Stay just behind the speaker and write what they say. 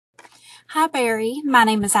Hi Barry, my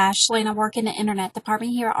name is Ashley and I work in the internet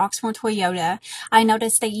department here at Oxmoor Toyota. I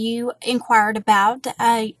noticed that you inquired about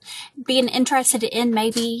being interested in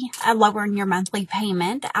maybe lowering your monthly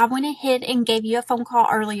payment. I went ahead and gave you a phone call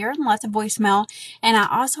earlier and left a voicemail, and I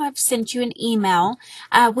also have sent you an email.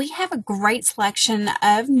 We have a great selection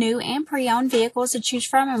of new and pre-owned vehicles to choose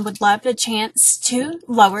from and would love the chance to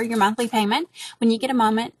lower your monthly payment. When you get a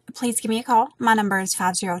moment, please give me a call. My number is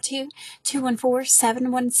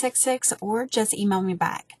 502-214-7166 or just email me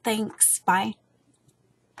back. Thanks. Bye.